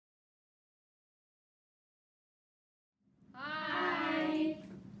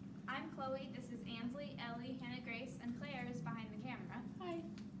Grace and Claire is behind the camera. Hi.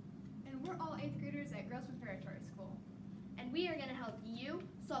 And we're all 8th graders at Girls Preparatory School. And we are going to help you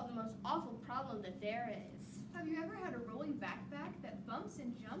solve the most awful problem that there is. Have you ever had a rolling backpack that bumps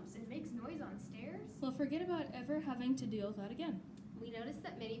and jumps and makes noise on stairs? Well, forget about ever having to deal with that again. We noticed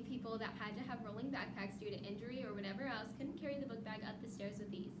that many people that had to have rolling backpacks due to injury or whatever else couldn't carry the book bag up the stairs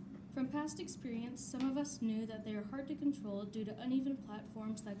with ease. From past experience, some of us knew that they are hard to control due to uneven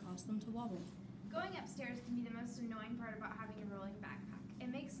platforms that cause them to wobble. Going upstairs can be the most annoying part about having a rolling backpack. It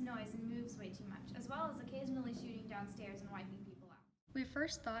makes noise and moves way too much, as well as occasionally shooting downstairs and wiping people out. We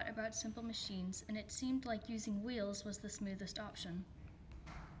first thought about simple machines, and it seemed like using wheels was the smoothest option.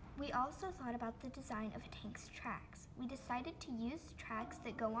 We also thought about the design of a tank's tracks. We decided to use tracks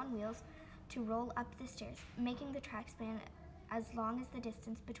that go on wheels to roll up the stairs, making the track span as long as the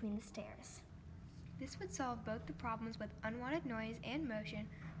distance between the stairs. This would solve both the problems with unwanted noise and motion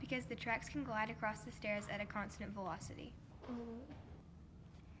because the tracks can glide across the stairs at a constant velocity.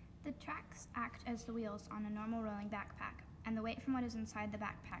 The tracks act as the wheels on a normal rolling backpack, and the weight from what is inside the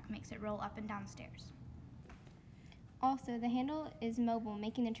backpack makes it roll up and down stairs. Also, the handle is mobile,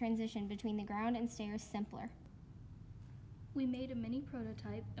 making the transition between the ground and stairs simpler. We made a mini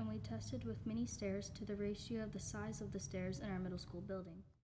prototype and we tested with mini stairs to the ratio of the size of the stairs in our middle school building.